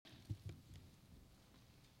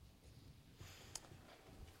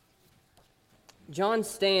John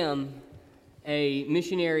Stam, a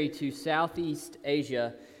missionary to Southeast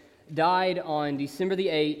Asia, died on December the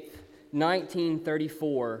 8th,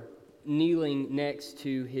 1934, kneeling next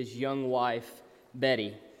to his young wife,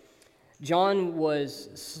 Betty. John was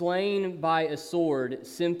slain by a sword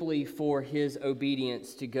simply for his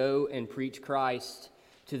obedience to go and preach Christ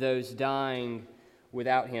to those dying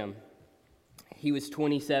without him. He was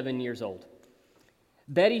 27 years old.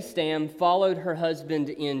 Betty Stam followed her husband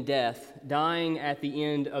in death, dying at the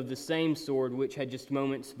end of the same sword which had just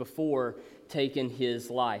moments before taken his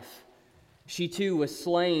life. She too was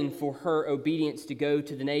slain for her obedience to go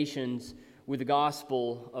to the nations with the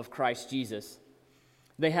gospel of Christ Jesus.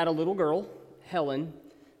 They had a little girl, Helen,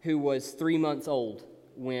 who was 3 months old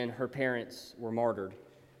when her parents were martyred.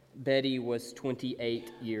 Betty was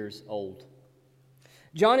 28 years old.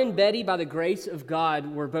 John and Betty, by the grace of God,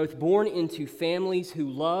 were both born into families who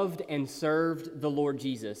loved and served the Lord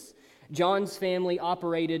Jesus. John's family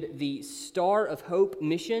operated the Star of Hope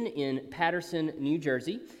mission in Paterson, New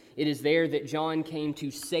Jersey. It is there that John came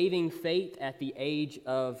to saving faith at the age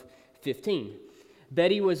of 15.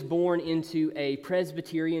 Betty was born into a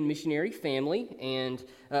Presbyterian missionary family, and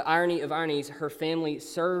irony of ironies, her family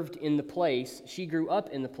served in the place. She grew up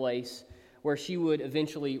in the place where she would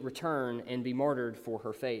eventually return and be martyred for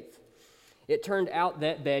her faith. It turned out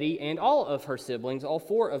that Betty and all of her siblings, all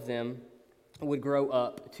four of them, would grow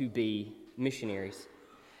up to be missionaries.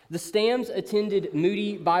 The Stams attended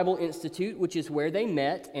Moody Bible Institute, which is where they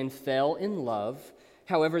met and fell in love.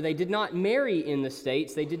 However, they did not marry in the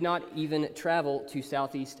States. They did not even travel to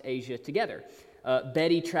Southeast Asia together.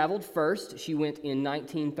 Betty traveled first. She went in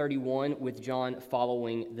 1931 with John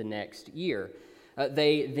following the next year.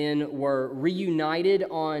 They then were reunited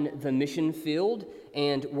on the mission field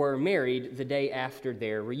and were married the day after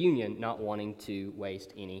their reunion, not wanting to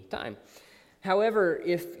waste any time. However,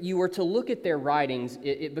 if you were to look at their writings,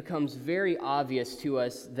 it becomes very obvious to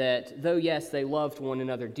us that though, yes, they loved one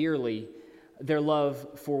another dearly, their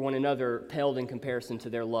love for one another paled in comparison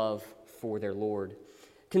to their love for their Lord.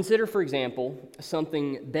 Consider, for example,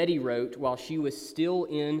 something Betty wrote while she was still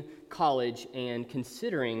in college and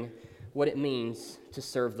considering what it means to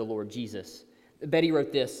serve the Lord Jesus. Betty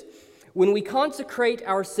wrote this: "When we consecrate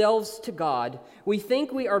ourselves to God, we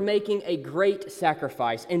think we are making a great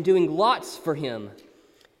sacrifice and doing lots for Him,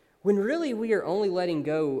 when really we are only letting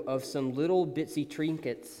go of some little bitsy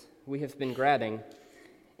trinkets we have been grabbing.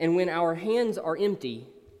 And when our hands are empty,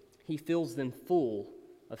 He fills them full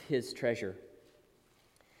of His treasure."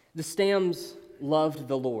 The Stams loved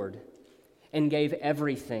the Lord and gave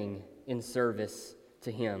everything in service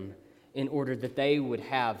to Him in order that they would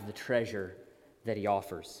have the treasure that He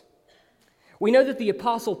offers. We know that the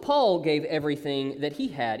Apostle Paul gave everything that he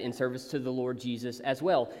had in service to the Lord Jesus as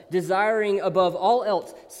well, desiring above all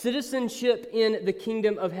else citizenship in the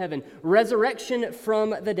kingdom of heaven, resurrection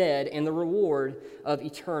from the dead, and the reward of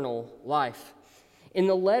eternal life. In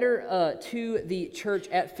the letter to the church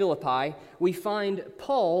at Philippi, we find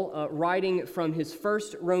Paul writing from his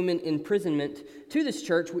first Roman imprisonment to this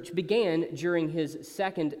church, which began during his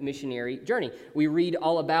second missionary journey. We read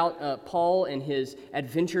all about Paul and his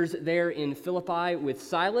adventures there in Philippi with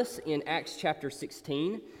Silas in Acts chapter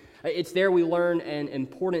 16. It's there we learn an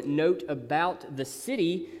important note about the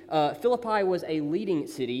city. Philippi was a leading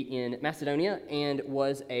city in Macedonia and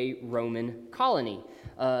was a Roman colony.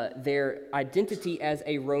 Their identity as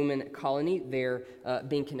a Roman colony, their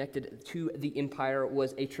being connected to the empire,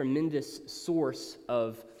 was a tremendous source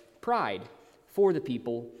of pride for the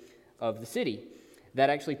people of the city.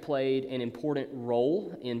 That actually played an important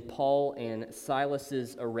role in Paul and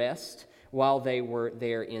Silas's arrest while they were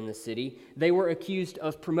there in the city. They were accused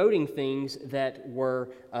of promoting things that were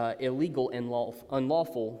illegal and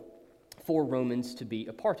unlawful for Romans to be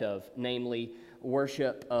a part of, namely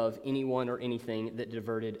worship of anyone or anything that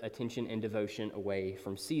diverted attention and devotion away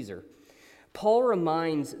from Caesar. Paul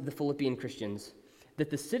reminds the Philippian Christians that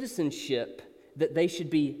the citizenship that they should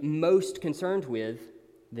be most concerned with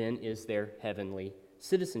then is their heavenly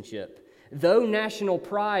citizenship. Though national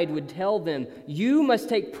pride would tell them, you must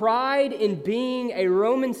take pride in being a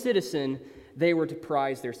Roman citizen, they were to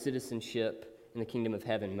prize their citizenship in the kingdom of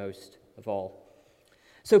heaven most of all.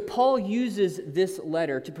 So Paul uses this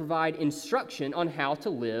letter to provide instruction on how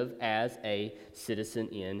to live as a citizen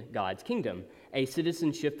in God's kingdom, a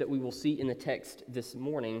citizenship that we will see in the text this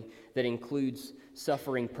morning that includes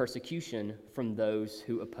suffering persecution from those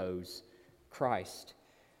who oppose Christ.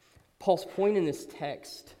 Paul's point in this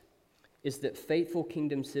text is that faithful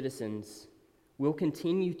kingdom citizens will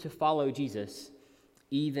continue to follow Jesus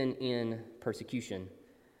even in persecution.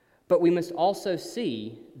 But we must also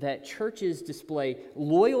see that churches display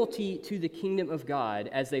loyalty to the kingdom of God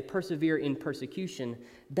as they persevere in persecution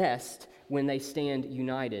best when they stand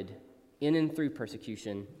united in and through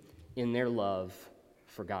persecution in their love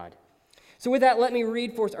for God. So with that, let me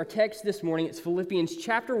read for us our text this morning. It's Philippians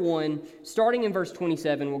chapter 1, starting in verse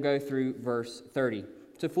 27. We'll go through verse 30.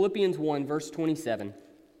 So Philippians 1, verse 27.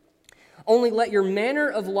 Only let your manner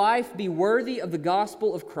of life be worthy of the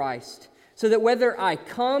gospel of Christ, so that whether I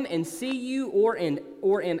come and see you or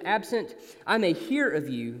am absent, I may hear of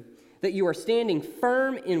you, that you are standing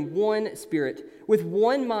firm in one spirit, with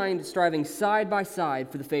one mind striving side by side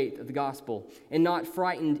for the faith of the gospel, and not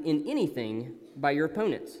frightened in anything by your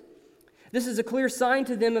opponents. This is a clear sign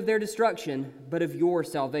to them of their destruction, but of your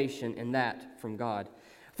salvation, and that from God.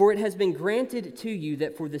 For it has been granted to you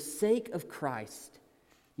that for the sake of Christ,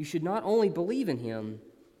 you should not only believe in him,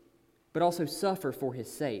 but also suffer for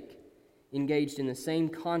his sake, engaged in the same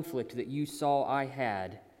conflict that you saw I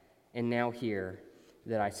had, and now hear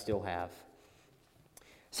that I still have.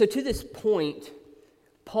 So to this point,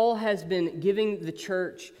 Paul has been giving the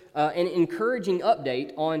church an encouraging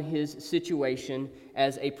update on his situation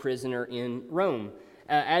as a prisoner in Rome.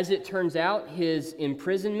 As it turns out, his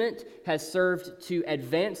imprisonment has served to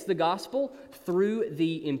advance the gospel through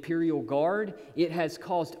the imperial guard. It has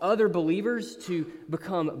caused other believers to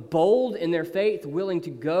become bold in their faith, willing to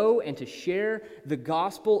go and to share the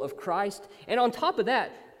gospel of Christ. And on top of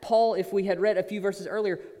that, Paul, if we had read a few verses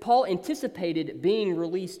earlier, Paul anticipated being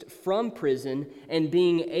released from prison and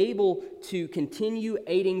being able to continue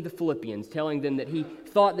aiding the Philippians, telling them that he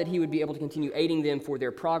thought that he would be able to continue aiding them for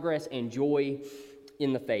their progress and joy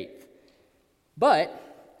in the faith.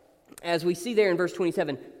 But, as we see there in verse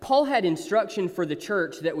 27, Paul had instruction for the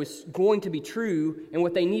church that was going to be true and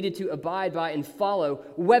what they needed to abide by and follow,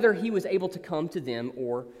 whether he was able to come to them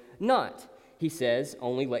or not. He says,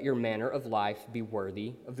 only let your manner of life be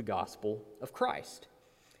worthy of the gospel of Christ.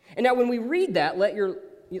 And now when we read that, let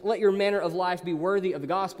your manner of life be worthy of the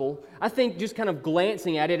gospel, I think just kind of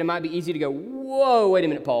glancing at it, it might be easy to go, whoa, wait a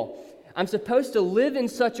minute, Paul. I'm supposed to live in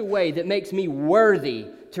such a way that makes me worthy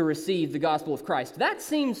to receive the gospel of Christ. That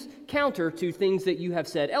seems counter to things that you have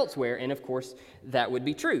said elsewhere, and of course, that would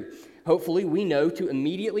be true. Hopefully, we know to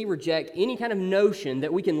immediately reject any kind of notion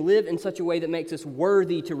that we can live in such a way that makes us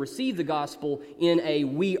worthy to receive the gospel in a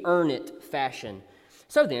we-earn-it fashion.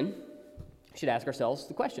 So then, we should ask ourselves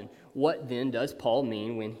the question, what then does Paul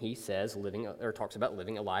mean when he says talks about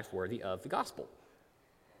living a life worthy of the gospel?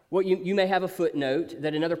 Well, you may have a footnote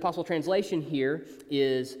that another possible translation here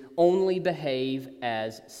is only behave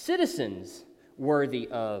as citizens worthy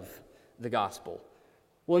of the gospel.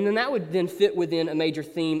 Well, and then that would then fit within a major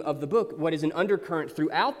theme of the book, what is an undercurrent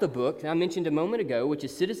throughout the book that I mentioned a moment ago, which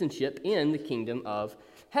is citizenship in the kingdom of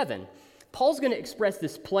heaven. Paul's going to express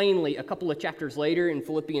this plainly a couple of chapters later in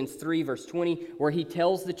Philippians 3, verse 20, where he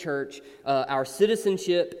tells the church, our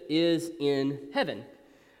citizenship is in heaven.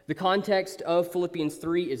 The context of Philippians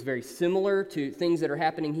 3 is very similar to things that are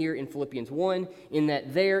happening here in Philippians 1, in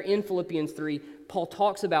that there in Philippians 3, Paul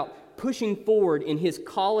talks about pushing forward in his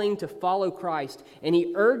calling to follow Christ, and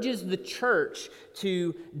he urges the church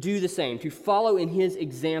to do the same, to follow in his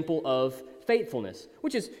example of faithfulness,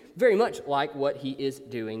 which is very much like what he is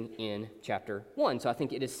doing in chapter 1. So I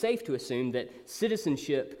think it is safe to assume that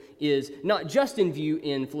citizenship is not just in view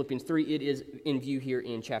in Philippians 3, it is in view here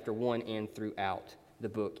in chapter 1 and throughout the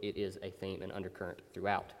book. It is a theme and undercurrent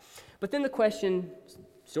throughout. But then the question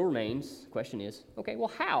still remains, the question is, okay,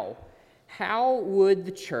 well, how? How would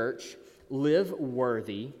the church live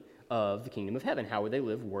worthy of the kingdom of heaven? How would they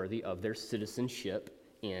live worthy of their citizenship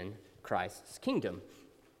in Christ's kingdom?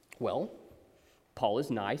 Well, Paul is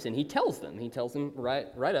nice, and he tells them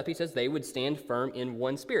right up, he says they would stand firm in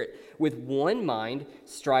one spirit, with one mind,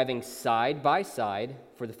 striving side by side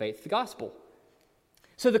for the faith of the gospel.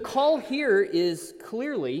 So the call here is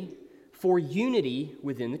clearly for unity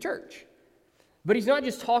within the church. But he's not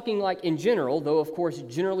just talking like in general, though of course,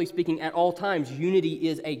 generally speaking, at all times, unity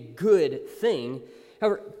is a good thing.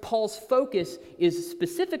 However, Paul's focus is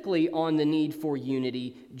specifically on the need for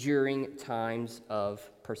unity during times of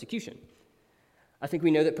persecution. I think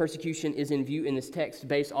we know that persecution is in view in this text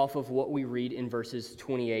based off of what we read in verses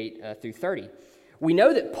 28 through 30. We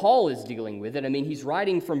know that Paul is dealing with it. I mean, he's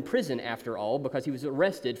writing from prison after all because he was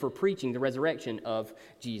arrested for preaching the resurrection of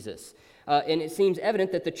Jesus. And it seems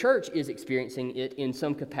evident that the church is experiencing it in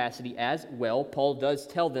some capacity as well. Paul does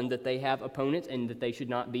tell them that they have opponents and that they should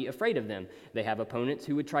not be afraid of them. They have opponents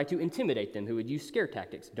who would try to intimidate them, who would use scare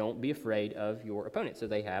tactics. Don't be afraid of your opponents. So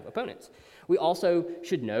they have opponents. We also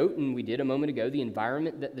should note, and we did a moment ago, the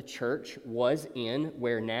environment that the church was in,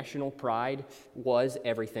 where national pride was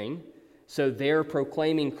everything. So their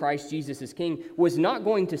proclaiming Christ Jesus as king was not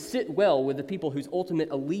going to sit well with the people whose ultimate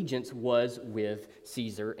allegiance was with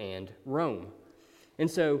Caesar and Rome. And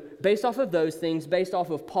so based off of those things, based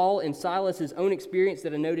off of Paul and Silas's own experience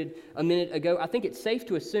that I noted a minute ago, I think it's safe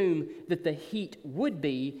to assume that the heat would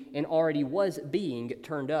be and already was being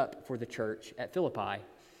turned up for the church at Philippi.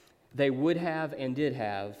 They would have and did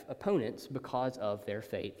have opponents because of their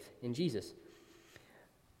faith in Jesus.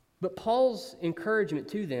 But Paul's encouragement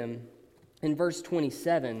to them in verse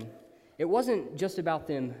 27, it wasn't just about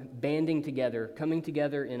them banding together, coming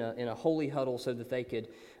together in a holy huddle so that they could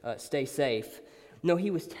stay safe. No, he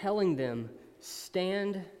was telling them,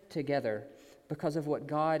 stand together because of what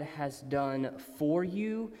God has done for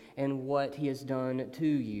you and what he has done to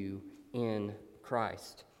you in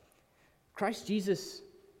Christ. Christ Jesus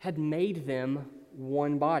had made them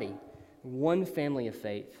one body, one family of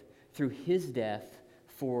faith through his death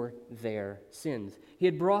for their sins. He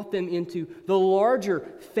had brought them into the larger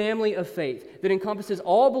family of faith that encompasses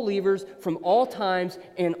all believers from all times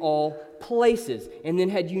and all places, and then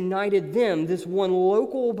had united them, this one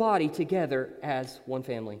local body, together as one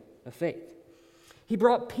family of faith. He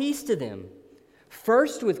brought peace to them,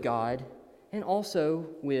 first with God and also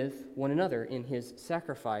with one another in his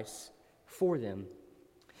sacrifice for them.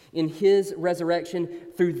 In his resurrection,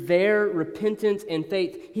 through their repentance and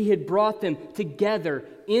faith, he had brought them together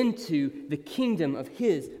into the kingdom of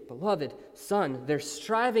his beloved Son. Their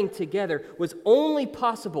striving together was only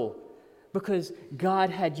possible because God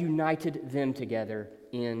had united them together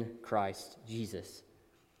in Christ Jesus.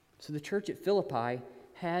 So the church at Philippi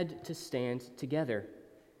had to stand together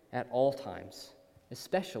at all times,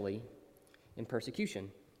 especially in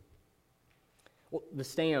persecution. Well, the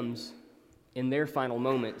Stams, in their final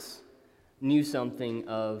moments, knew something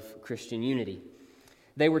of Christian unity.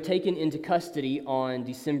 They were taken into custody on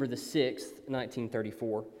December the 6th,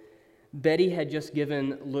 1934. Betty had just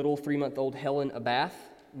given little 3-month-old Helen a bath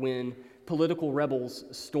when political rebels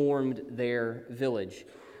stormed their village.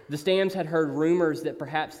 The Stams had heard rumors that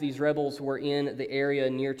perhaps these rebels were in the area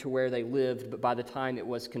near to where they lived, but by the time it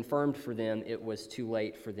was confirmed for them, it was too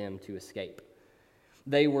late for them to escape.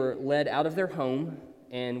 They were led out of their home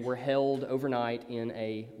and were held overnight in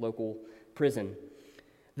a local prison.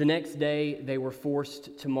 The next day, they were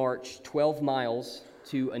forced to march 12 miles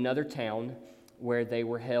to another town where they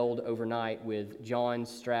were held overnight with John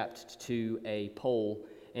strapped to a pole,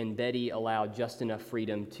 and Betty allowed just enough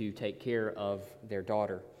freedom to take care of their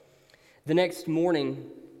daughter. The next morning,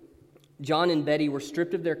 John and Betty were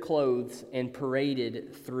stripped of their clothes and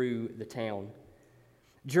paraded through the town.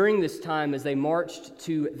 During this time, as they marched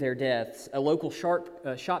to their deaths, a local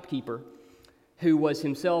shopkeeper, who was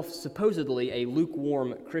himself supposedly a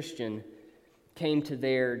lukewarm Christian, came to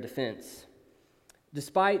their defense.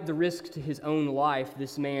 Despite the risk to his own life,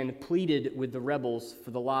 this man pleaded with the rebels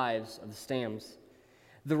for the lives of the Stams.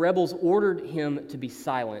 The rebels ordered him to be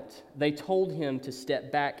silent. They told him to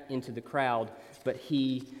step back into the crowd, but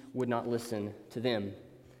he would not listen to them.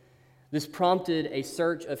 This prompted a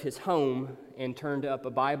search of his home and turned up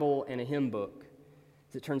a Bible and a hymn book.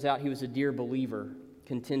 As it turns out, he was a dear believer,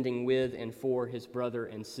 contending with and for his brother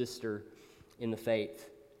and sister in the faith.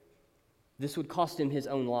 This would cost him his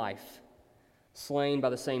own life, slain by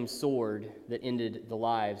the same sword that ended the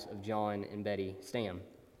lives of John and Betty Stam.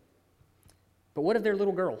 But what of their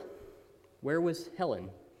little girl? Where was Helen?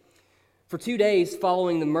 For 2 days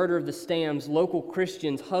following the murder of the Stams, local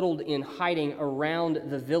Christians huddled in hiding around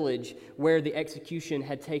the village where the execution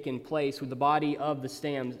had taken place, with the body of the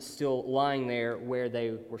Stams still lying there where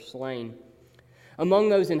they were slain. Among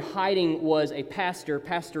those in hiding was a pastor,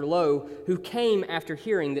 Pastor Lowe, who came after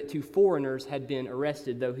hearing that 2 foreigners had been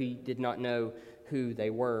arrested, though he did not know who they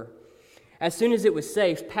were. As soon as it was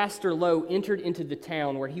safe, Pastor Lowe entered into the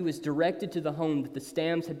town, where he was directed to the home that the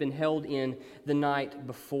Stams had been held in the night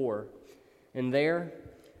before. And there,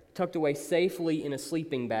 tucked away safely in a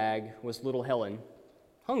sleeping bag, was little Helen,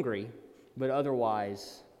 hungry, but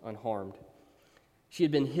otherwise unharmed. She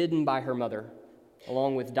had been hidden by her mother,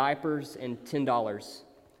 along with diapers and $10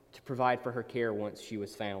 to provide for her care once she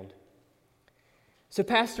was found. So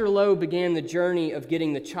Pastor Lowe began the journey of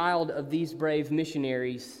getting the child of these brave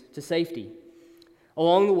missionaries to safety.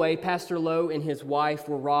 Along the way, Pastor Lowe and his wife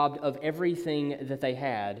were robbed of everything that they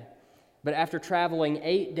had, But after traveling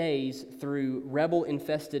 8 days through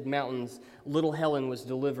rebel-infested mountains, little Helen was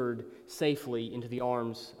delivered safely into the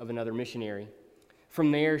arms of another missionary.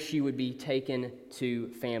 From there, she would be taken to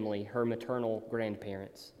family, her maternal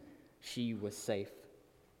grandparents. She was safe.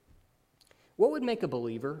 What would make a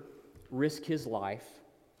believer risk his life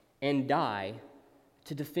and die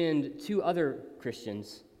to defend 2 other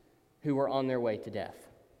Christians who were on their way to death?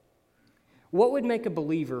 What would make a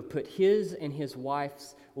believer put his and his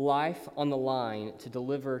wife's life on the line to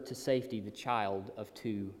deliver to safety the child of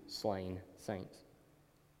 2 slain saints?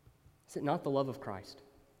 Is it not the love of Christ?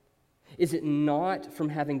 Is it not from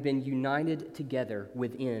having been united together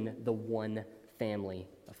within the one family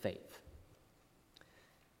of faith?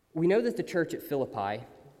 We know that the church at Philippi,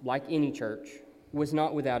 like any church, was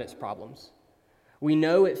not without its problems. We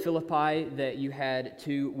know at Philippi that you had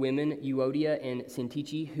 2 women, Euodia and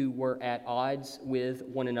Syntyche, who were at odds with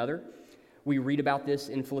one another. We read about this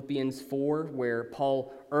in Philippians 4, where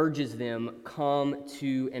Paul urges them, come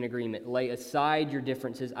to an agreement. Lay aside your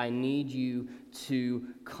differences. I need you to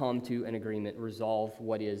come to an agreement. Resolve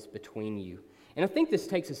what is between you. And I think this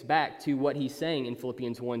takes us back to what he's saying in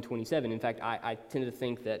Philippians 1:27. In fact, I tend to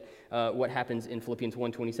think that what happens in Philippians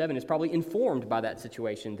 1:27 is probably informed by that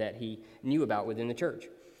situation that he knew about within the church.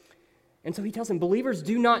 And so he tells them, believers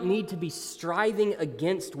do not need to be striving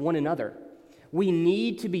against one another. We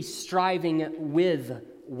need to be striving with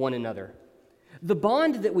one another. The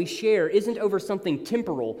bond that we share isn't over something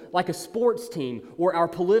temporal, like a sports team or our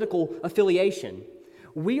political affiliation.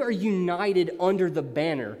 We are united under the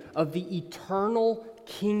banner of the eternal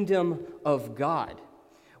kingdom of God.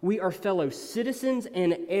 We are fellow citizens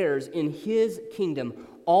and heirs in His kingdom,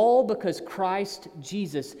 all because Christ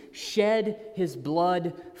Jesus shed His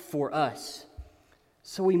blood for us.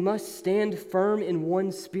 So we must stand firm in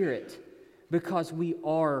one spirit, because we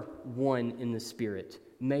are one in the Spirit,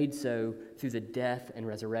 made so through the death and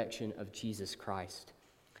resurrection of Jesus Christ.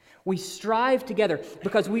 We strive together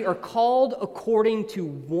because we are called according to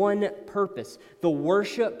one purpose, the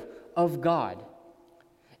worship of God.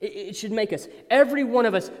 It should make us, every one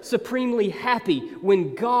of us, supremely happy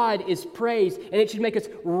when God is praised, and it should make us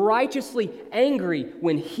righteously angry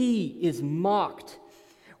when He is mocked.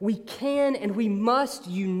 We can and we must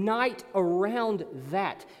unite around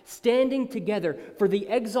that, standing together for the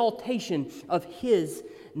exaltation of His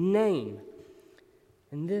name.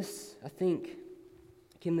 And this, I think,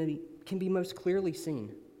 can be most clearly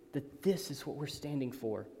seen, that this is what we're standing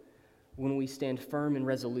for when we stand firm and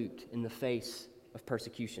resolute in the face of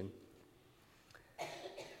persecution.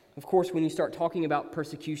 Of course, when you start talking about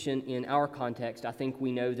persecution in our context, I think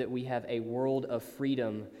we know that we have a world of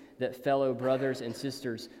freedom that fellow brothers and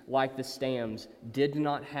sisters like the Stams did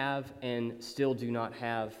not have and still do not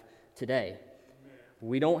have today.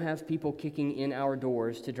 We don't have people kicking in our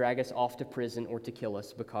doors to drag us off to prison or to kill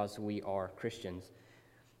us because we are Christians.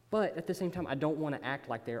 But at the same time, I don't want to act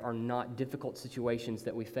like there are not difficult situations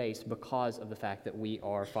that we face because of the fact that we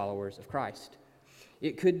are followers of Christ.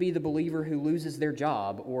 It could be the believer who loses their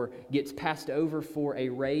job or gets passed over for a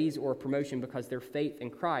raise or a promotion because their faith in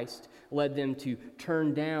Christ led them to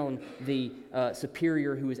turn down the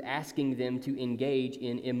superior who is asking them to engage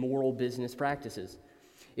in immoral business practices.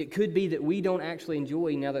 It could be that we don't actually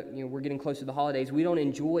enjoy, now that we're getting close to the holidays, we don't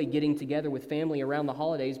enjoy getting together with family around the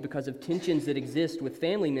holidays because of tensions that exist with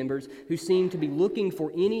family members who seem to be looking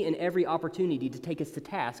for any and every opportunity to take us to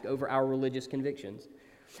task over our religious convictions.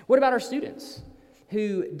 What about our students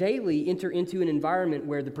who daily enter into an environment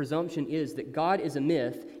where the presumption is that God is a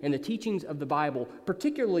myth and the teachings of the Bible,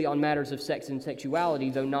 particularly on matters of sex and sexuality,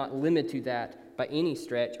 though not limited to that by any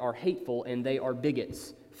stretch, are hateful and they are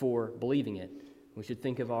bigots for believing it? We should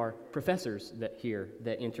think of our professors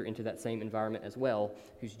that enter into that same environment as well,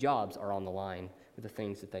 whose jobs are on the line with the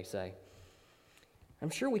things that they say. I'm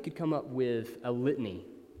sure we could come up with a litany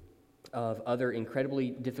of other incredibly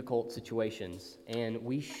difficult situations, and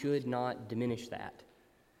we should not diminish that.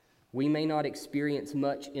 We may not experience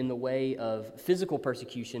much in the way of physical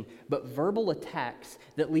persecution, but verbal attacks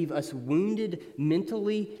that leave us wounded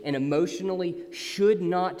mentally and emotionally should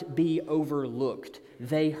not be overlooked.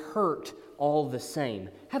 They hurt all the same.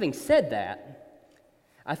 Having said that,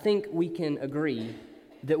 I think we can agree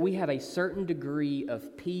that we have a certain degree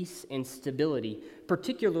of peace and stability,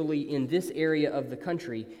 particularly in this area of the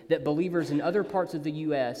country, that believers in other parts of the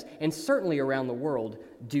U.S. and certainly around the world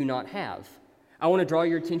do not have. I want to draw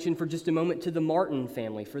your attention for just a moment to the Martin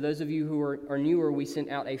family. For those of you who are newer, we sent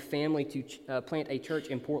out a family to plant a church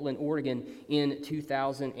in Portland, Oregon in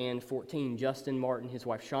 2014. Justin Martin, his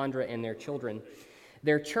wife Chandra, and their children.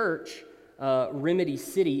 Their church Remedy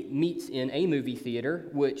City meets in a movie theater,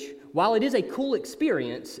 which, while it is a cool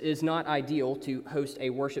experience, is not ideal to host a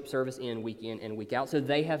worship service in week and week out. So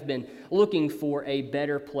they have been looking for a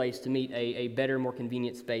better place to meet, a better, more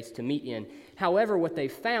convenient space to meet in. However, what they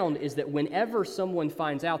found is that whenever someone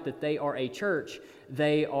finds out that they are a church,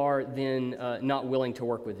 they are then not willing to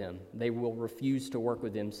work with them. They will refuse to work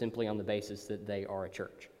with them simply on the basis that they are a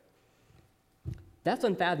church. That's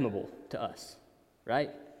unfathomable to us, right?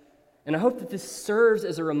 And I hope that this serves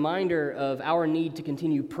as a reminder of our need to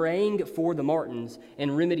continue praying for the Martins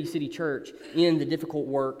and Remedy City Church in the difficult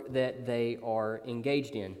work that they are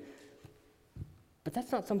engaged in. But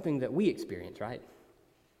that's not something that we experience, right?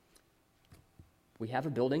 We have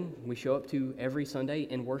a building we show up to every Sunday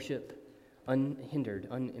and worship unhindered,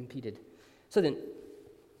 unimpeded. So then,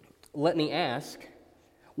 let me ask,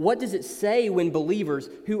 what does it say when believers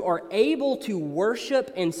who are able to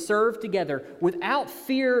worship and serve together without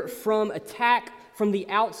fear from attack from the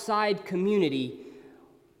outside community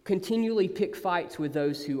continually pick fights with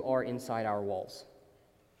those who are inside our walls?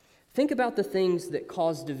 Think about the things that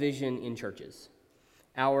cause division in churches.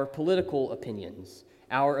 Our political opinions,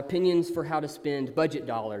 our opinions for how to spend budget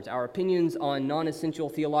dollars, our opinions on non-essential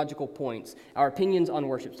theological points, our opinions on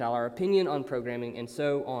worship style, our opinion on programming, and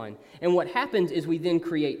so on. And what happens is we then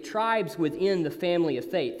create tribes within the family of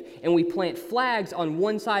faith, and we plant flags on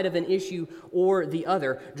one side of an issue or the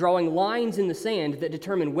other, drawing lines in the sand that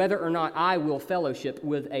determine whether or not I will fellowship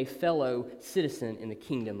with a fellow citizen in the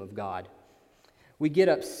kingdom of God. We get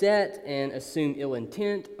upset and assume ill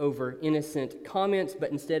intent over innocent comments,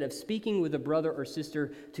 but instead of speaking with a brother or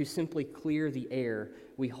sister to simply clear the air,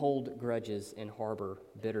 we hold grudges and harbor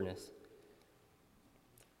bitterness.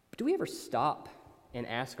 But do we ever stop and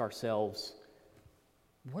ask ourselves,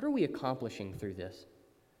 what are we accomplishing through this?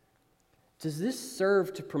 Does this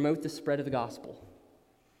serve to promote the spread of the gospel,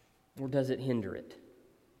 or does it hinder it?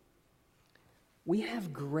 We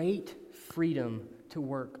have great freedom to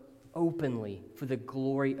work openly for the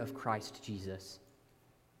glory of Christ Jesus.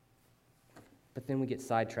 But then we get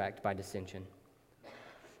sidetracked by dissension.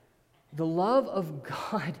 The love of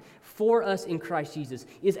God for us in Christ Jesus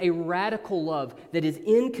is a radical love that is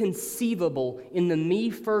inconceivable in the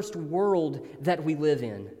me-first world that we live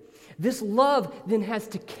in. This love then has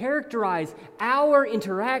to characterize our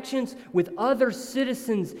interactions with other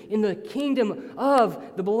citizens in the kingdom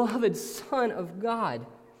of the beloved Son of God.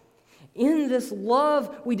 In this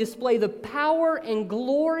love, we display the power and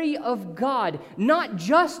glory of God, not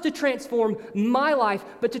just to transform my life,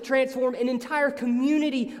 but to transform an entire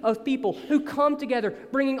community of people who come together,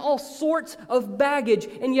 bringing all sorts of baggage,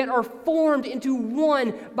 and yet are formed into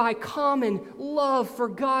one by common love for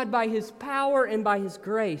God, by His power and by His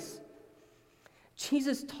grace.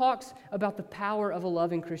 Jesus talks about the power of a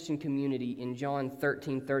loving Christian community in John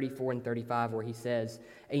 13:34 and 35, where He says,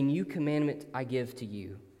 "A new commandment I give to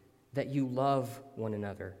you, that you love one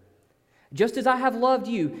another. Just as I have loved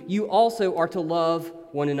you, you also are to love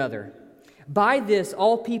one another. By this,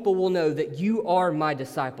 all people will know that you are my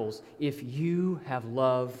disciples, if you have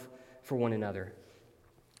love for one another."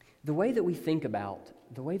 The way that we think about,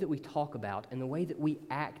 the way that we talk about, and the way that we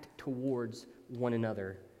act towards one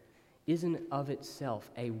another isn't of itself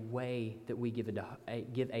a way that we give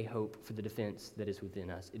a hope for the defense that is within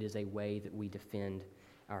us. It is a way that we defend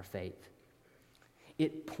our faith.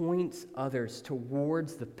 It points others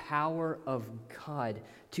towards the power of God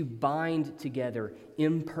to bind together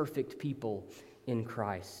imperfect people in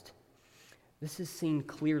Christ. This is seen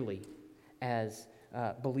clearly as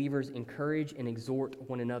believers encourage and exhort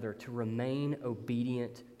one another to remain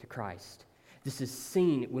obedient to Christ. This is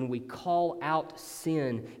seen when we call out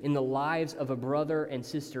sin in the lives of a brother and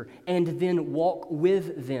sister and then walk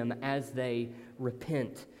with them as they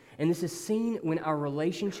repent. And this is seen when our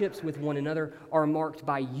relationships with one another are marked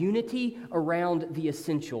by unity around the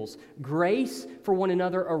essentials, grace for one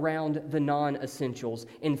another around the non-essentials,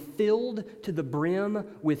 and filled to the brim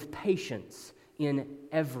with patience in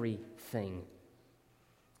everything.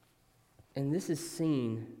 And this is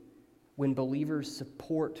seen when believers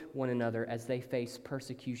support one another as they face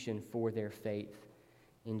persecution for their faith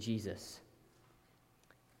in Jesus.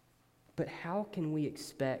 But how can we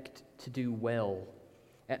expect to do well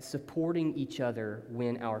at supporting each other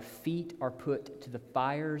when our feet are put to the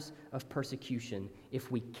fires of persecution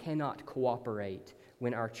if we cannot cooperate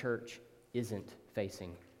when our church isn't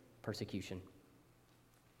facing persecution?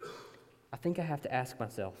 I think I have to ask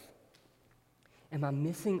myself, am I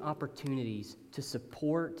missing opportunities to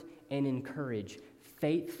support and encourage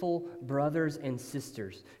faithful brothers and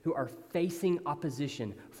sisters who are facing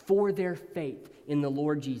opposition for their faith in the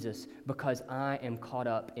Lord Jesus because I am caught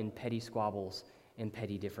up in petty squabbles and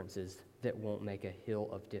petty differences that won't make a hill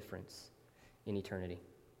of difference in eternity.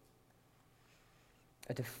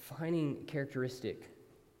 A defining characteristic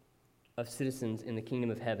of citizens in the kingdom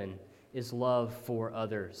of heaven is love for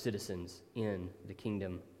other citizens in the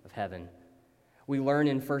kingdom of heaven. We learn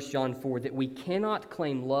in 1 John 4 that we cannot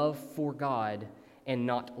claim love for God and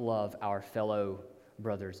not love our fellow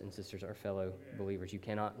brothers and sisters, our fellow believers. You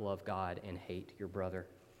cannot love God and hate your brother.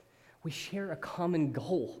 We share a common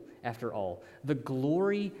goal, after all, the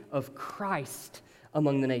glory of Christ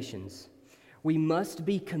among the nations. We must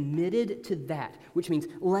be committed to that, which means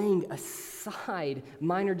laying aside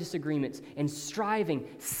minor disagreements and striving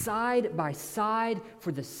side by side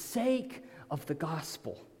for the sake of the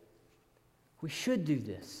gospel. We should do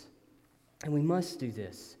this, and we must do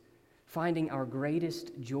this, finding our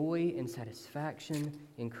greatest joy and satisfaction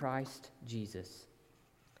in Christ Jesus.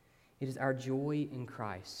 It is our joy in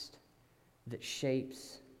Christ that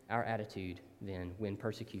shapes our attitude then when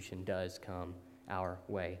persecution does come our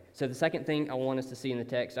way. So the second thing I want us to see in the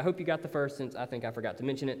text, I hope you got the first since I think I forgot to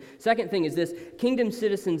mention it. Second thing is this: kingdom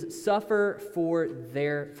citizens suffer for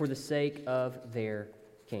the sake of their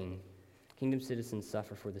king. Kingdom citizens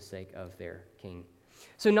suffer for the sake of their king.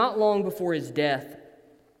 So not long before his death,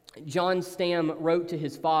 John Stam wrote to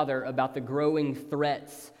his father about the growing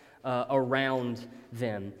threats around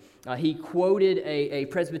them. He quoted a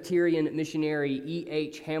Presbyterian missionary,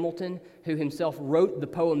 E.H. Hamilton, who himself wrote the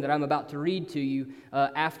poem that I'm about to read to you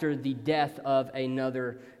after the death of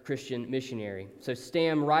another Christian missionary. So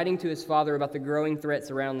Stam, writing to his father about the growing threats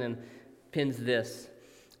around them, pens this: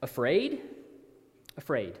 afraid?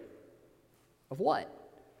 Afraid. Of what?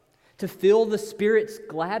 To feel the Spirit's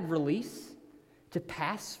glad release? To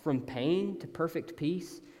pass from pain to perfect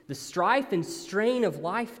peace? The strife and strain of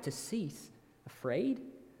life to cease? Afraid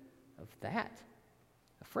of that?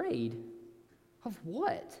 Afraid of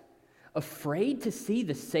what? Afraid to see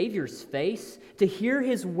the Savior's face, to hear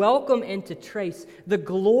his welcome and to trace the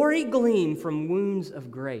glory gleam from wounds of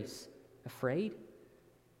grace. Afraid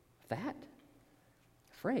of that?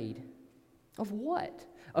 Afraid of what?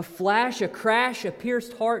 A flash, a crash, a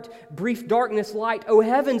pierced heart, brief darkness light, O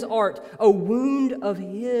heaven's art, a wound of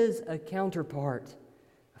his a counterpart.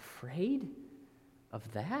 Afraid of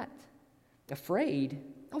that? Afraid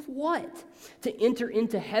of what? To enter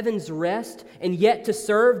into heaven's rest and yet to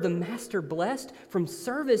serve the Master blessed, from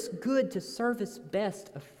service good to service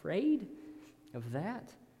best. Afraid of that?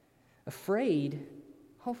 Afraid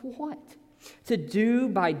of what? To do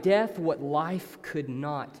by death what life could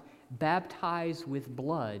not, baptize with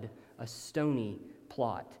blood a stony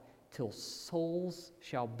plot, till souls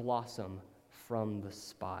shall blossom from the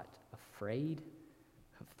spot. Afraid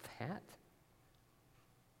of that?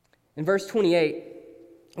 In verse 28,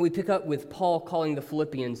 we pick up with Paul calling the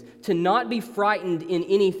Philippians to not be frightened in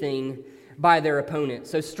anything by their opponents.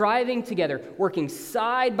 So striving together, working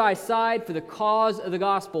side by side for the cause of the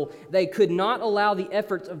gospel, they could not allow the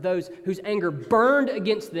efforts of those whose anger burned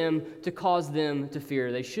against them to cause them to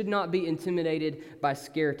fear. They should not be intimidated by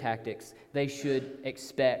scare tactics. They should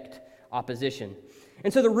expect opposition.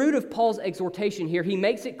 And so the root of Paul's exhortation here, he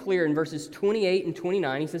makes it clear in verses 28 and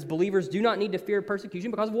 29. He says, believers do not need to fear persecution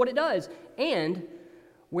because of what it does and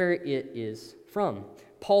where it is from.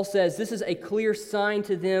 Paul says this is a clear sign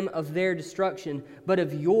to them of their destruction, but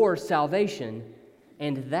of your salvation,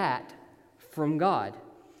 and that from God.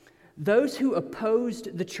 Those who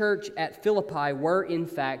opposed the church at Philippi were, in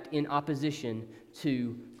fact, in opposition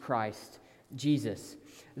to Christ Jesus.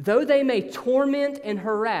 Though they may torment and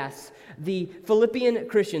harass the Philippian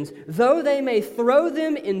Christians, though they may throw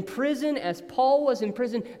them in prison as Paul was in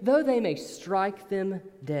prison, though they may strike them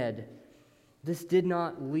dead, this did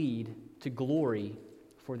not lead to glory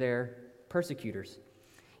for their persecutors.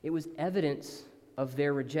 It was evidence of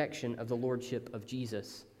their rejection of the lordship of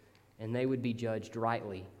Jesus, and they would be judged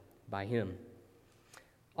rightly by him.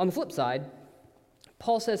 On the flip side,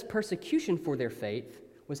 Paul says persecution for their faith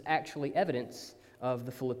was actually evidence of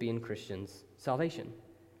the Philippian Christians' salvation.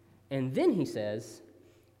 And then he says,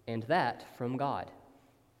 and that from God.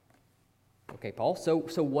 Okay, Paul, so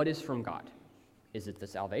what is from God? Is it the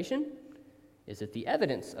salvation? Is it the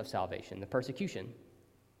evidence of salvation, the persecution?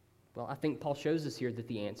 Well, I think Paul shows us here that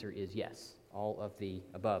the answer is yes, all of the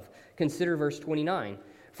above. Consider verse 29.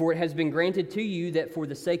 For it has been granted to you that for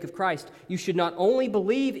the sake of Christ you should not only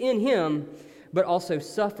believe in him, but also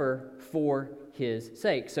suffer for his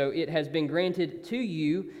sake. So it has been granted to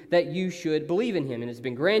you that you should believe in him. And it has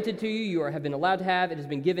been granted to you, you have been allowed to have, it has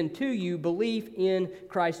been given to you, belief in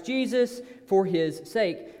Christ Jesus for his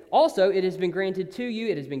sake. Also, it has been granted to you,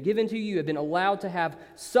 it has been given to you, you have been allowed to have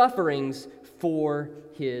sufferings for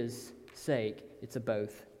his sake. It's a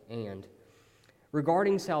both and.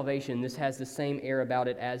 Regarding salvation, this has the same air about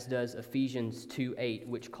it as does Ephesians 2:8,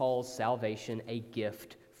 which calls salvation a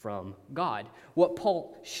gift from God. What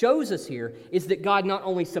Paul shows us here is that God not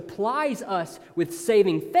only supplies us with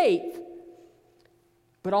saving faith,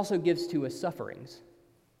 but also gives to us sufferings.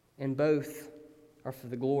 And both are for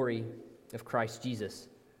the glory of Christ Jesus.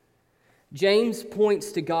 James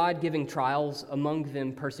points to God giving trials, among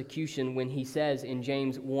them persecution, when he says in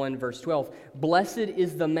James 1, verse 12, "Blessed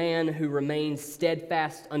is the man who remains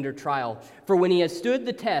steadfast under trial, for when he has stood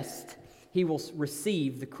the test, he will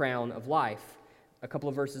receive the crown of life." A couple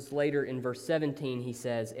of verses later, in verse 17, he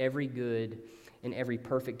says, "Every good and every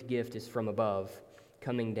perfect gift is from above,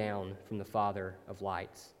 coming down from the Father of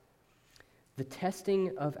lights." The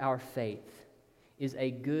testing of our faith is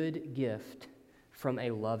a good gift from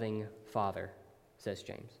a loving Father, says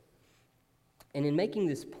James. And in making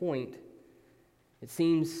this point, it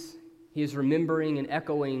seems he is remembering and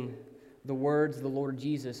echoing the words of the Lord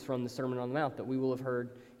Jesus from the Sermon on the Mount that we will have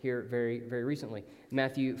heard here very, very recently.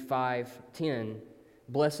 Matthew 5:10,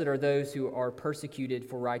 "Blessed are those who are persecuted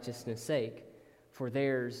for righteousness' sake, for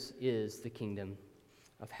theirs is the kingdom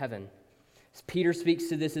of heaven." Peter speaks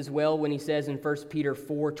to this as well when he says in 1 Peter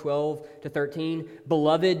 4:12-13,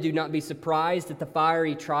 "Beloved, do not be surprised at the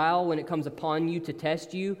fiery trial when it comes upon you to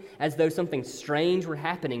test you, as though something strange were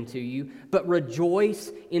happening to you, but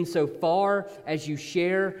rejoice insofar as you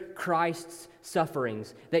share Christ's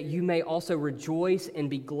sufferings, that you may also rejoice and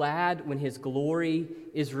be glad when his glory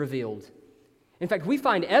is revealed." In fact, we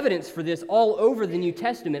find evidence for this all over the New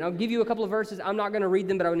Testament. I'll give you a couple of verses. I'm not going to read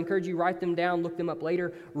them, but I would encourage you to write them down, look them up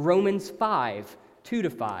later. Romans 5,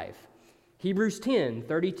 2-5. Hebrews 10,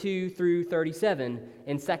 32-37.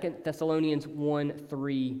 And 2 Thessalonians 1,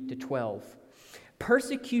 3-12.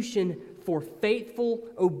 Persecution for faithful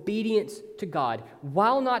obedience to God,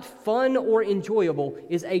 while not fun or enjoyable,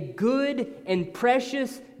 is a good and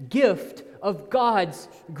precious gift of God's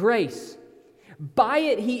grace. By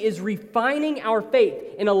it, he is refining our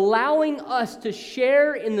faith and allowing us to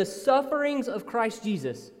share in the sufferings of Christ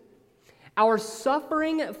Jesus. Our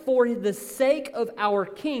suffering for the sake of our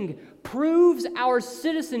King proves our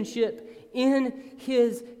citizenship in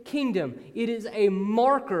his kingdom. It is a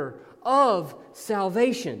marker of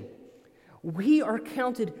salvation. We are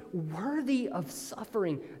counted worthy of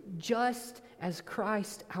suffering just as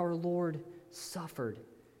Christ our Lord suffered.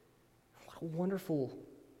 What a wonderful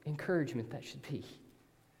encouragement that should be.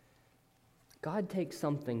 God takes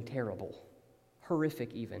something terrible,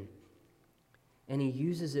 horrific even, and he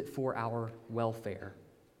uses it for our welfare,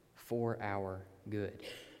 for our good.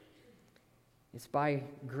 It's by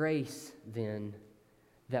grace, then,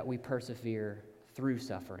 that we persevere through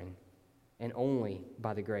suffering, and only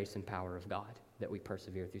by the grace and power of God that we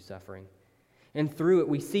persevere through suffering. And through it,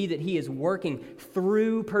 we see that he is working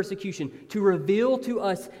through persecution to reveal to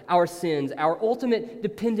us our sins, our ultimate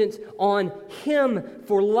dependence on him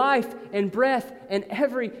for life and breath and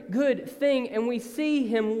every good thing. And we see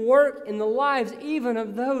him work in the lives even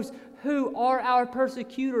of those who are our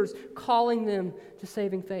persecutors, calling them to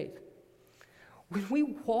saving faith. When we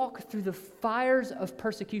walk through the fires of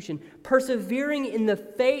persecution, persevering in the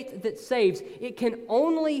faith that saves, it can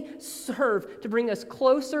only serve to bring us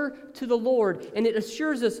closer to the Lord, and it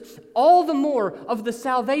assures us all the more of the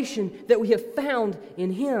salvation that we have found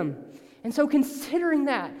in him. And so considering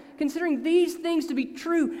these things to be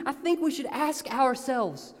true, I think we should ask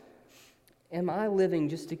ourselves, am I living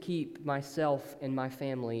just to keep myself and my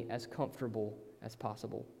family as comfortable as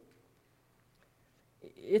possible?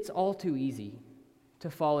 It's all too easy to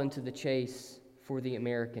fall into the chase for the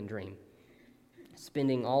American dream,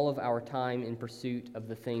 spending all of our time in pursuit of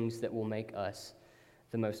the things that will make us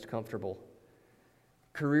the most comfortable.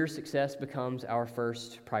 Career success becomes our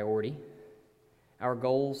first priority. Our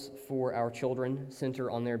goals for our children center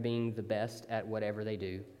on their being the best at whatever they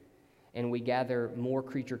do, and we gather more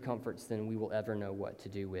creature comforts than we will ever know what to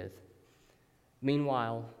do with.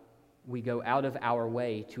 Meanwhile, we go out of our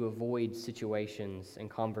way to avoid situations and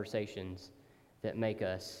conversations that make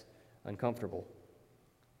us uncomfortable.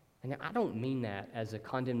 And I don't mean that as a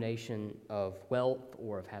condemnation of wealth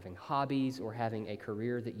or of having hobbies or having a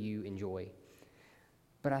career that you enjoy.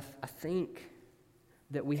 But I think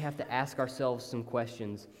that we have to ask ourselves some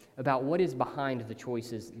questions about what is behind the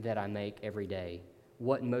choices that I make every day.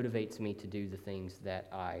 What motivates me to do the things that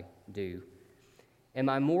I do? Am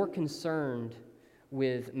I more concerned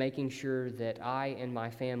with making sure that I and my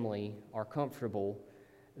family are comfortable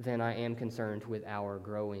than I am concerned with our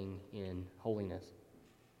growing in holiness?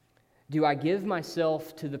 Do I give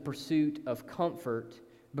myself to the pursuit of comfort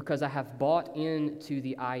because I have bought into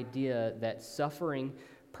the idea that suffering,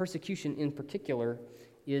 persecution in particular,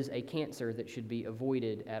 is a cancer that should be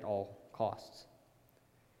avoided at all costs.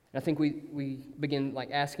 And I think we begin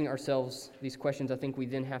asking ourselves these questions. I think we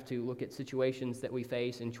then have to look at situations that we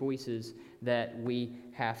face and choices that we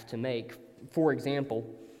have to make. For example,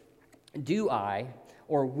 do I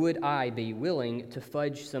or would I be willing to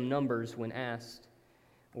fudge some numbers when asked,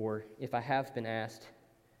 or if I have been asked,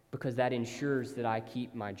 because that ensures that I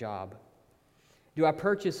keep my job? Do I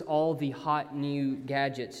purchase all the hot new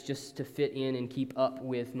gadgets just to fit in and keep up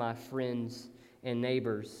with my friends and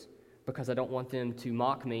neighbors because I don't want them to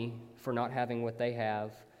mock me for not having what they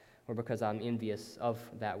have, or because I'm envious of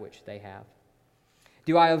that which they have?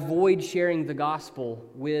 Do I avoid sharing the gospel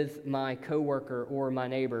with my coworker or my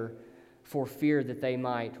neighbor for fear that they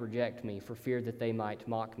might reject me, for fear that they might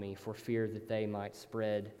mock me, for fear that they might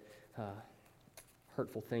spread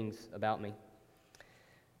hurtful things about me?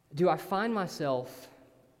 Do I find myself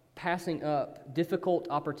passing up difficult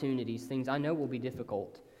opportunities, things I know will be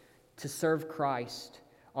difficult, to serve Christ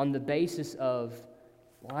on the basis of,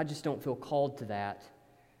 well, I just don't feel called to that,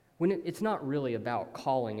 when it's not really about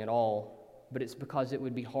calling at all, but it's because it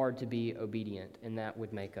would be hard to be obedient, and that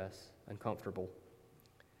would make us uncomfortable?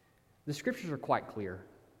 The Scriptures are quite clear.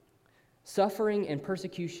 Suffering and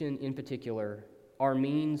persecution in particular are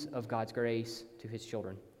means of God's grace to His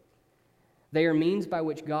children. They are means by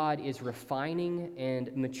which God is refining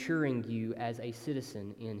and maturing you as a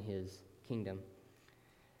citizen in His kingdom.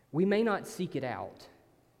 We may not seek it out,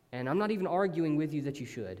 and I'm not even arguing with you that you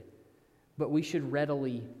should, but we should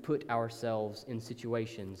readily put ourselves in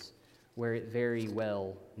situations where it very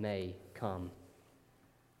well may come.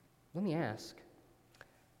 Let me ask,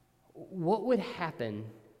 what would happen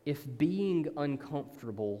if being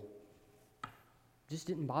uncomfortable just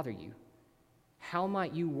didn't bother you? How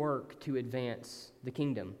might you work to advance the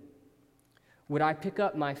kingdom? Would I pick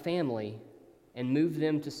up my family and move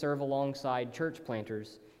them to serve alongside church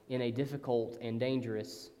planters in a difficult and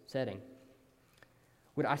dangerous setting?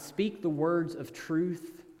 Would I speak the words of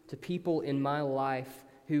truth to people in my life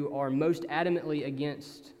who are most adamantly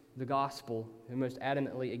against the gospel, who are most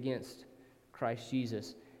adamantly against Christ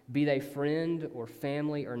Jesus? Be they friend or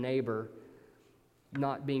family or neighbor,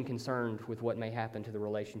 not being concerned with what may happen to the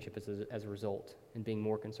relationship as a result, and being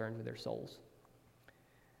more concerned with their souls?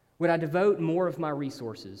 Would I devote more of my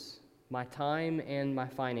resources, my time and my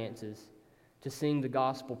finances, to seeing the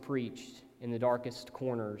gospel preached in the darkest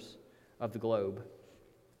corners of the globe?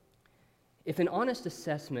 If an honest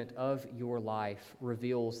assessment of your life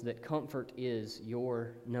reveals that comfort is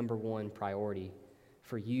your number one priority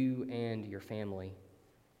for you and your family,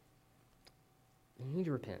 you need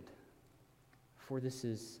to repent, for this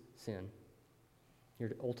is sin.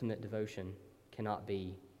 Your ultimate devotion cannot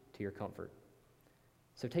be to your comfort.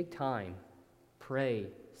 So take time, pray,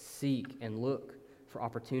 seek, and look for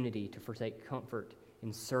opportunity to forsake comfort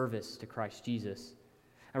in service to Christ Jesus.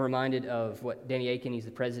 I'm reminded of what Danny Akin, he's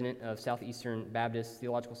the president of Southeastern Baptist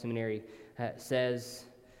Theological Seminary, says,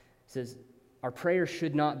 our prayer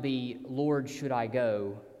should not be, Lord, should I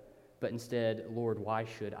go, but instead, Lord, why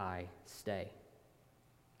should I stay?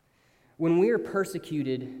 When we are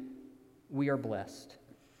persecuted, we are blessed.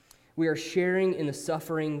 We are sharing in the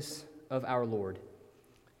sufferings of our Lord.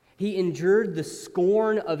 He endured the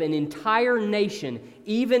scorn of an entire nation,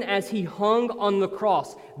 even as He hung on the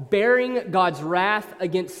cross, bearing God's wrath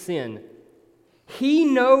against sin. He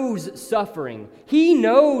knows suffering. He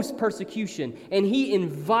knows persecution, and He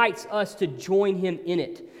invites us to join Him in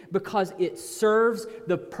it because it serves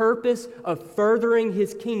the purpose of furthering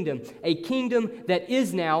His kingdom, a kingdom that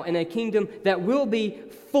is now and a kingdom that will be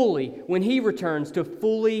fully when He returns to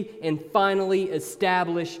fully and finally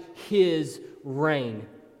establish His reign.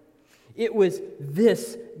 It was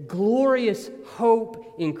this glorious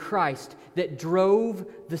hope in Christ that drove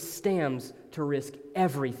the Stamms to risk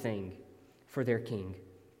everything for their king.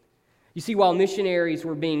 You see, while missionaries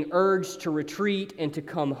were being urged to retreat and to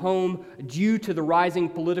come home due to the rising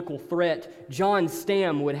political threat, John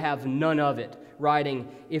Stamm would have none of it, writing,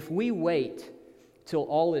 "If we wait till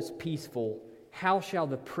all is peaceful, how shall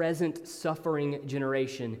the present suffering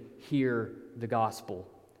generation hear the gospel?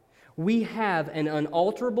 We have an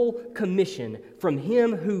unalterable commission from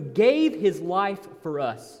Him who gave His life for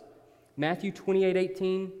us." Matthew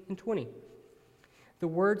 28:18 and 20. The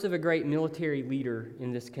words of a great military leader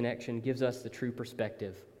in this connection gives us the true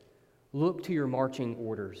perspective. Look to your marching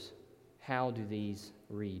orders. How do these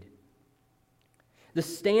read? The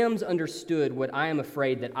Stamms understood what I am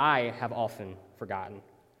afraid that I have often forgotten.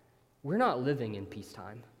 We're not living in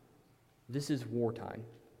peacetime. This is wartime.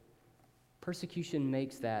 Persecution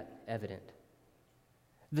makes that evident.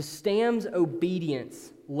 The Stamms'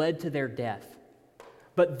 obedience led to their death.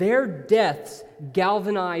 But their deaths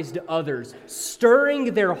galvanized others,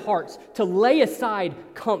 stirring their hearts to lay aside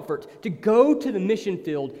comfort, to go to the mission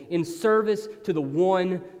field in service to the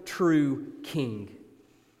one true King.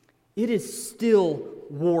 It is still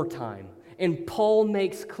wartime, and Paul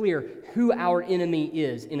makes clear who our enemy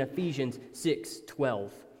is in Ephesians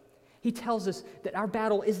 6:12. He tells us that our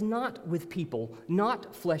battle is not with people,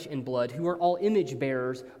 not flesh and blood, who are all image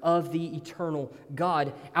bearers of the eternal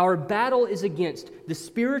God. Our battle is against the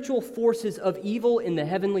spiritual forces of evil in the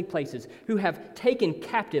heavenly places, who have taken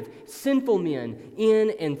captive sinful men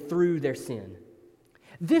in and through their sin.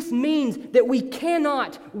 This means that we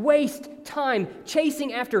cannot waste time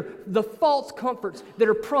chasing after the false comforts that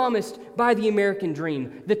are promised by the American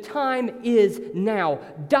dream. The time is now.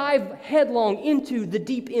 Dive headlong into the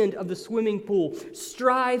deep end of the swimming pool.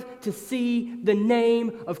 Strive to see the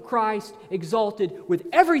name of Christ exalted with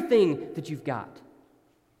everything that you've got.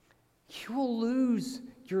 You will lose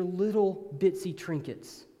your little bitsy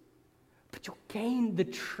trinkets, but you'll gain the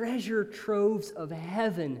treasure troves of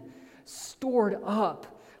heaven stored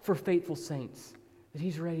up for faithful saints that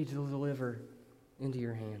He's ready to deliver into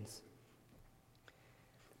your hands.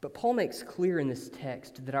 But Paul makes clear in this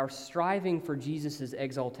text that our striving for Jesus'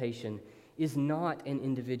 exaltation is not an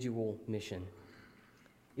individual mission.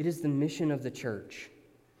 It is the mission of the church.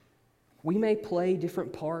 We may play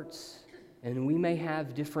different parts and we may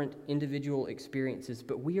have different individual experiences,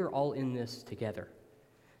 but we are all in this together,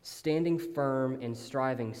 standing firm and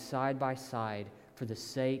striving side by side for the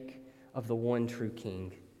sake of the one true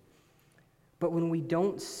King. But when we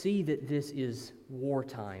don't see that this is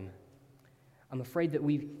wartime, I'm afraid that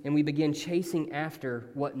we begin chasing after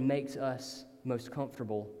what makes us most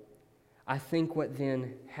comfortable, I think what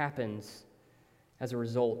then happens as a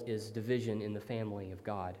result is division in the family of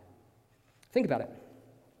God. Think about it.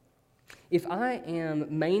 If I am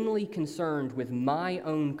mainly concerned with my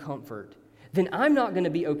own comfort, then I'm not going to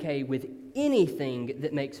be okay with anything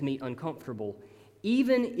that makes me uncomfortable,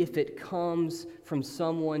 even if it comes from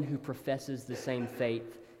someone who professes the same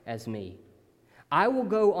faith as me. I will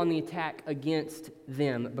go on the attack against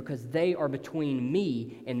them because they are between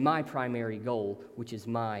me and my primary goal, which is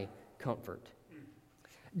my comfort.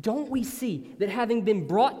 Don't we see that having been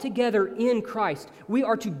brought together in Christ, we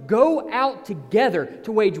are to go out together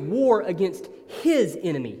to wage war against His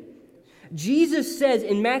enemy? Jesus says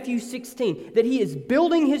in Matthew 16 that He is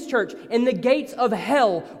building His church and the gates of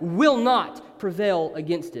hell will not prevail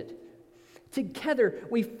against it. Together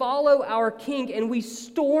we follow our King and we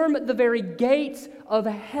storm the very gates of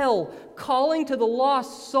hell, calling to the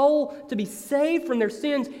lost soul to be saved from their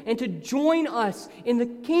sins and to join us in the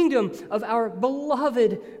kingdom of our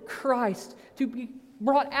beloved Christ, to be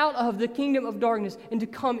brought out of the kingdom of darkness and to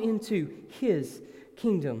come into His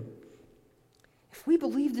kingdom. If we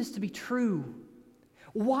believe this to be true,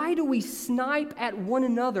 why do we snipe at one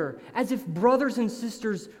another as if brothers and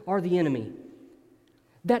sisters are the enemy?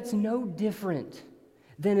 That's no different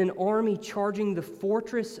than an army charging the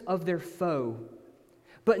fortress of their foe,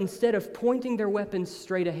 but instead of pointing their weapons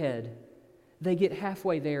straight ahead, they get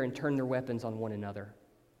halfway there and turn their weapons on one another.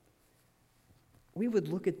 We would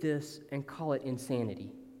look at this and call it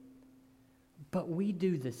insanity, but we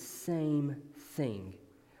do the same thing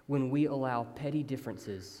when we allow petty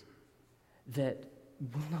differences that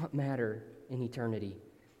will not matter in eternity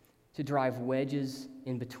to drive wedges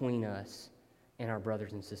in between us and our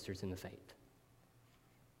brothers and sisters in the faith.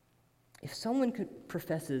 If someone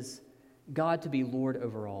professes God to be Lord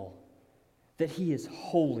over all, that He is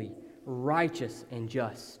holy, righteous, and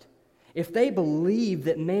just, if they believe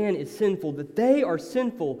that man is sinful, that they are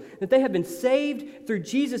sinful, that they have been saved through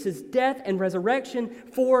Jesus' death and resurrection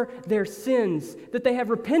for their sins, that they have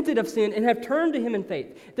repented of sin and have turned to Him in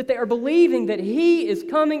faith, that they are believing that He is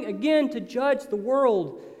coming again to judge the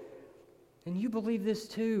world, and you believe this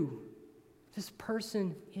too, this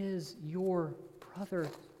person is your brother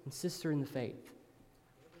and sister in the faith.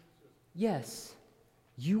 Yes,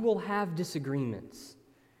 you will have disagreements.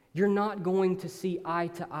 You're not going to see eye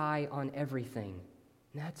to eye on everything.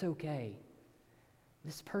 And that's okay.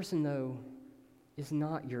 This person, though, is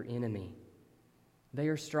not your enemy. They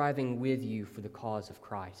are striving with you for the cause of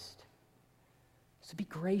Christ. So be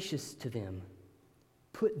gracious to them.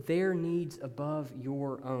 Put their needs above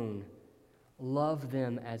your own. Love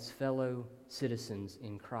them as fellow citizens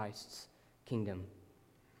in Christ's kingdom.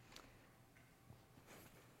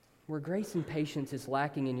 Where grace and patience is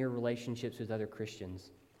lacking in your relationships with other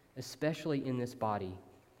Christians, especially in this body,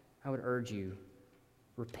 I would urge you,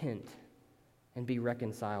 repent and be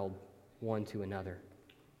reconciled one to another.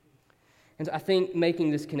 And I think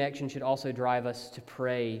making this connection should also drive us to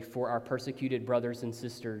pray for our persecuted brothers and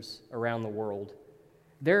sisters around the world.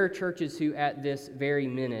 There are churches who at this very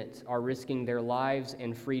minute are risking their lives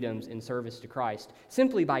and freedoms in service to Christ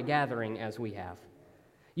simply by gathering as we have.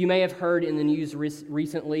 You may have heard in the news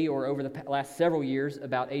recently or over the last several years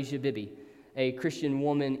about Asia Bibi, a Christian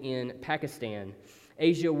woman in Pakistan.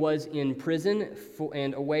 Asia was in prison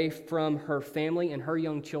and away from her family and her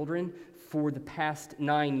young children for the past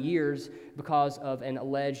 9 years because of an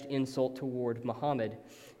alleged insult toward Muhammad.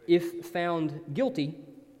 If found guilty,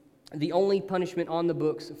 the only punishment on the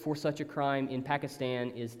books for such a crime in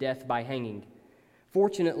Pakistan is death by hanging.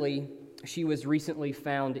 Fortunately, she was recently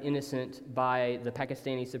found innocent by the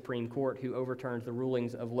Pakistani Supreme Court, who overturned the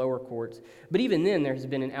rulings of lower courts. But even then, there has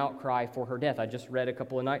been an outcry for her death. I just read a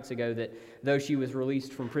couple of nights ago that though she was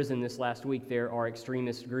released from prison this last week, there are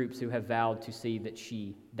extremist groups who have vowed to see that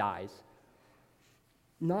she dies.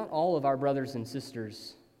 Not all of our brothers and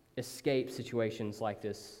sisters escape situations like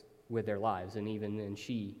this with their lives, and even then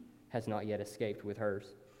she has not yet escaped with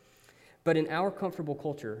hers. But in our comfortable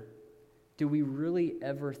culture, do we really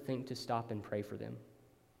ever think to stop and pray for them?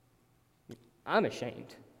 I'm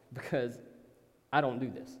ashamed because I don't do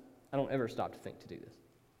this. I don't ever stop to think to do this.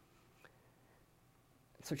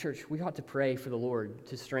 So, church, we ought to pray for the Lord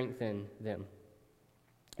to strengthen them,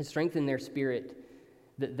 to strengthen their spirit,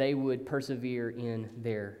 that they would persevere in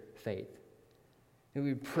their faith. That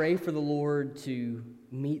we would pray for the Lord to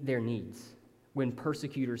meet their needs when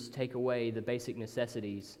persecutors take away the basic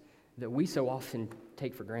necessities that we so often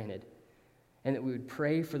take for granted. And that we would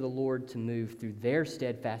pray for the Lord to move through their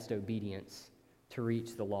steadfast obedience to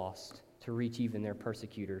reach the lost, to reach even their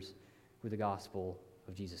persecutors with the gospel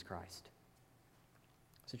of Jesus Christ.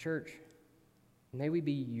 So, church, may we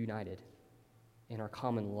be united in our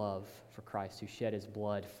common love for Christ, who shed his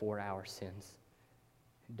blood for our sins,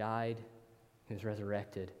 who died, who was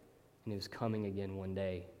resurrected, and who is coming again one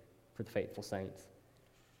day for the faithful saints.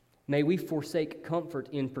 May we forsake comfort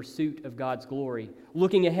in pursuit of God's glory,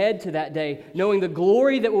 looking ahead to that day, knowing the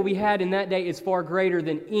glory that will be had in that day is far greater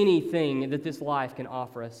than anything that this life can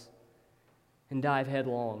offer us, and dive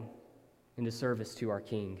headlong into service to our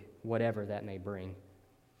King, whatever that may bring.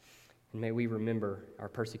 And may we remember our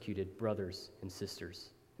persecuted brothers and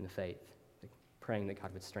sisters in the faith, praying that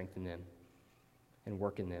God would strengthen them and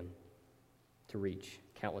work in them to reach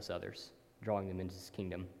countless others, drawing them into his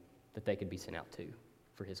kingdom that they could be sent out to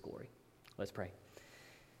for his glory. Let's pray.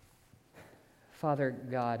 Father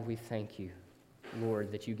God, we thank you,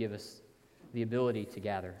 Lord, that you give us the ability to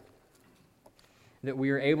gather, that we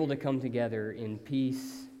are able to come together in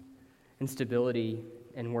peace and stability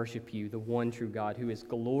and worship you, the one true God, who is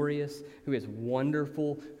glorious, who is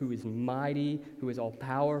wonderful, who is mighty, who is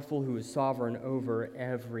all-powerful, who is sovereign over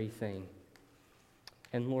everything.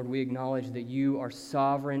 And Lord, we acknowledge that you are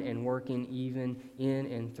sovereign and working even in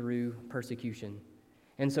and through persecution.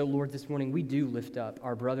 And so, Lord, this morning we do lift up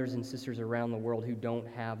our brothers and sisters around the world who don't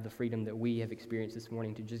have the freedom that we have experienced this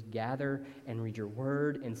morning to just gather and read your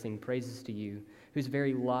word and sing praises to you, whose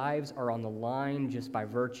very lives are on the line just by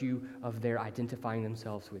virtue of their identifying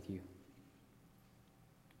themselves with you.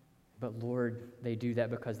 But Lord, they do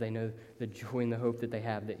that because they know the joy and the hope that they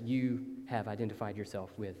have, that you have identified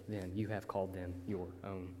yourself with them. You have called them your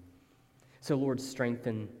own. So Lord,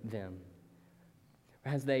 strengthen them.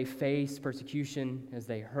 As they face persecution, as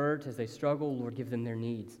they hurt, as they struggle, Lord, give them their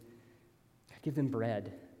needs. Give them bread,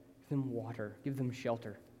 give them water, give them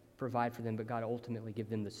shelter. Provide for them, but God, ultimately give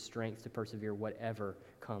them the strength to persevere whatever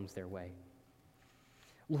comes their way.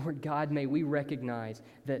 Lord God, may we recognize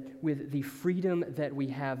that with the freedom that we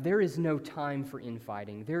have, there is no time for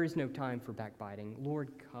infighting. There is no time for backbiting. Lord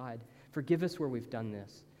God, forgive us where we've done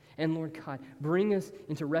this. And Lord God, bring us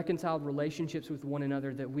into reconciled relationships with one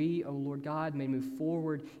another, that we, oh Lord God, may move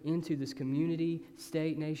forward into this community,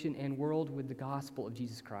 state, nation, and world with the gospel of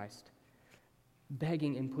Jesus Christ,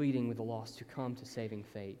 begging and pleading with the lost to come to saving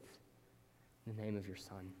faith in the name of your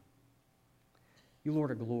Son. You,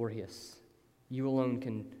 Lord, are glorious. You alone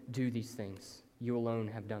can do these things. You alone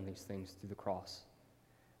have done these things through the cross.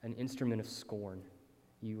 An instrument of scorn,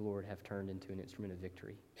 you, Lord, have turned into an instrument of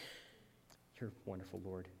victory. You're wonderful,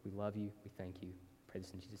 Lord. We love you. We thank you. Pray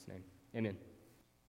this in Jesus' name. Amen.